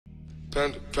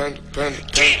Panda, panda, panda,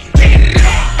 panda.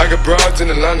 I got broads in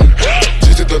Atlanta,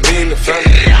 just to throw me in the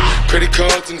family. Credit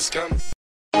cards in the scammers.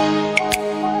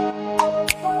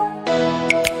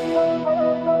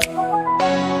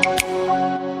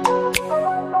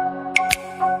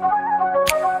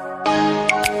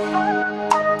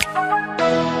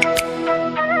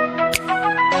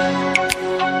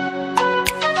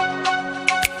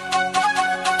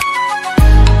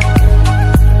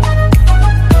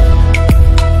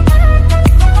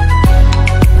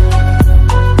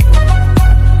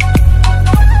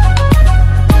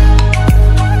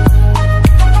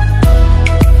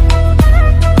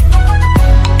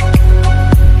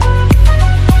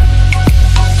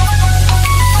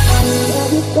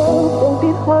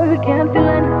 Can't feel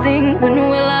anything. When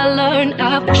will I learn?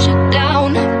 I push it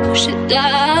down, push it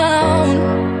down.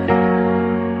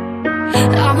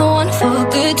 I'm the one for a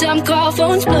good time call,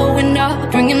 phone's blowing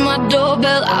up, ringing my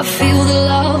doorbell. I feel the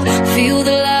love, feel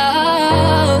the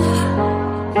love.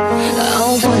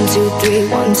 Oh, 1, 2, 3,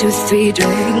 1, 2, 3,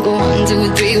 drink. 1,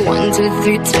 2, 3, 1, 2,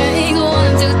 3, drink.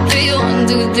 1, 2, 3, 1,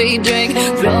 2, 3, drink.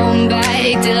 Throw 'em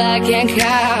back till I can't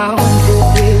count. 1, 2,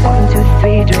 3, 1, 2,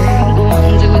 3, drink.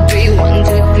 1, 2, 3, 1,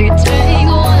 2, 3, drink.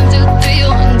 1, 2, 3,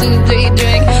 1, 2, 3,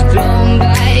 drink. Throw 'em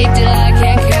back till I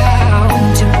can't count.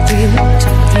 1, 2, 3, 1,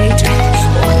 2, 3, drink.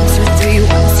 1, 2,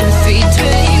 3, 1,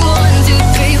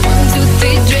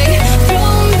 2,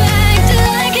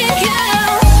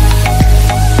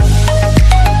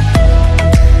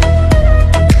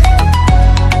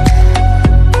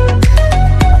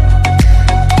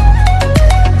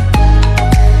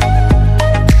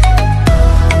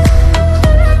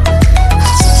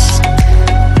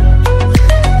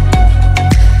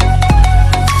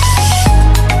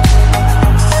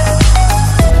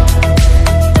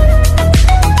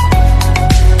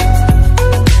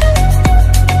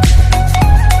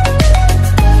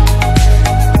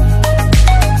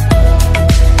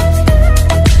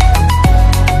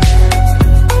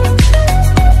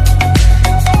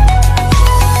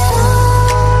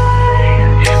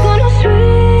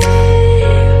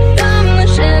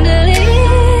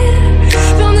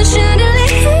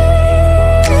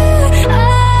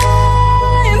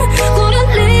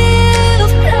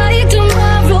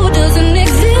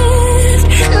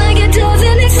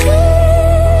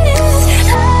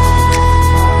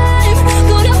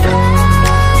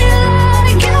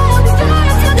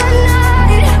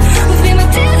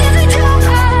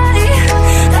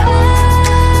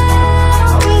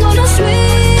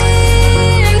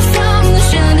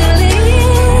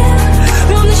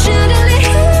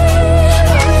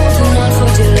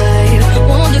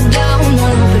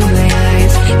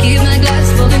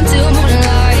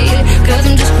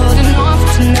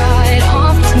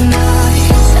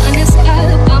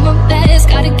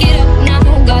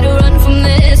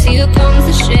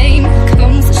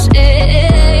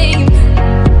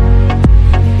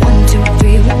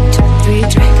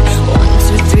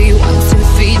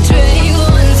 3, drink. 1,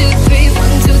 2, 3,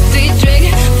 1, 2, 3, drink.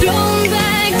 Throw 'em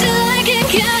back till I can't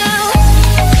count.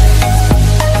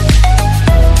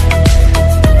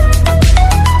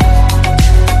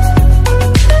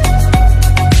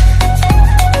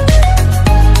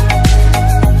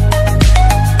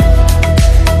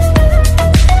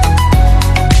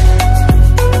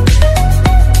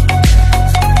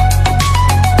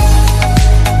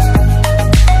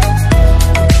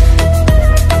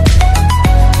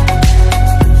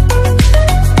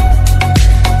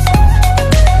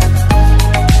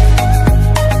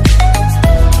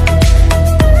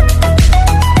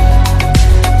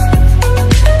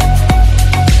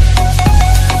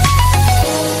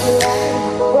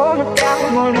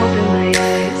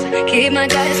 Keep my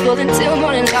dice full until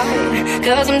morning light,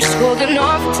 'cause I'm just holding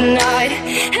on for tonight.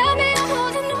 Help me, I'm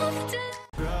holding on for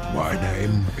tonight. My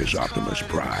name is Optimus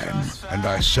Prime, and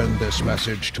I send this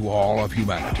message to all of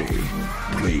humanity.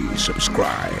 Please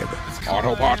subscribe.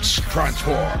 Autobots,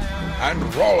 transform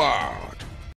and roll out!